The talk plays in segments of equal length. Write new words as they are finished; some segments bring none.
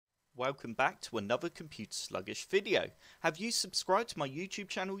welcome back to another Computer Sluggish video. Have you subscribed to my YouTube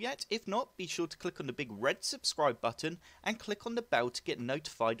channel yet? If not, be sure to click on the big red subscribe button and click on the bell to get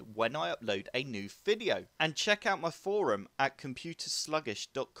notified when I upload a new video. And check out my forum at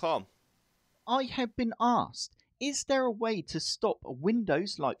computersluggish.com. I have been asked, is there a way to stop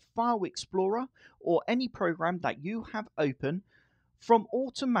Windows like File Explorer or any program that you have open from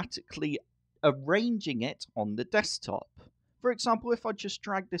automatically arranging it on the desktop? For example, if I just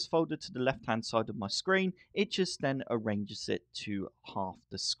drag this folder to the left hand side of my screen, it just then arranges it to half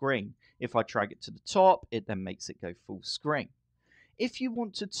the screen. If I drag it to the top, it then makes it go full screen. If you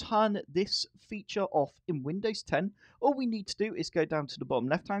want to turn this feature off in Windows 10, all we need to do is go down to the bottom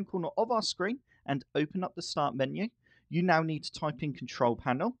left hand corner of our screen and open up the Start menu. You now need to type in Control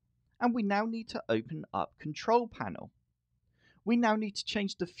Panel, and we now need to open up Control Panel. We now need to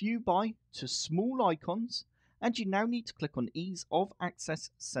change the view by to small icons, and you now need to click on Ease of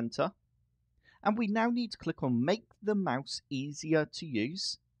Access Center, and we now need to click on Make the Mouse Easier to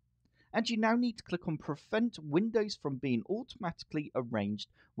Use, and you now need to click on Prevent Windows from being automatically arranged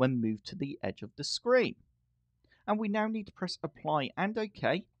when moved to the edge of the screen. And we now need to press Apply and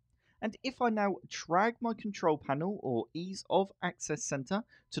OK. And if I now drag my Control Panel or Ease of Access Center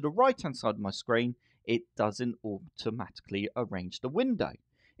to the right hand side of my screen, it doesn't automatically arrange the window.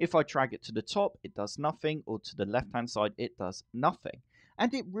 If I drag it to the top, it does nothing, or to the left hand side, it does nothing.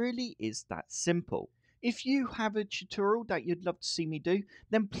 And it really is that simple. If you have a tutorial that you'd love to see me do,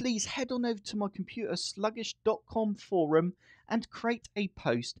 then please head on over to my computersluggish.com forum and create a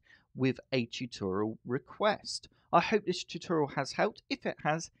post with a tutorial request. I hope this tutorial has helped. If it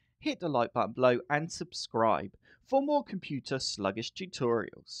has, hit the like button below and subscribe for more Computer Sluggish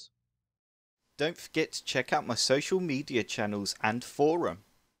tutorials. Don't forget to check out my social media channels and forum.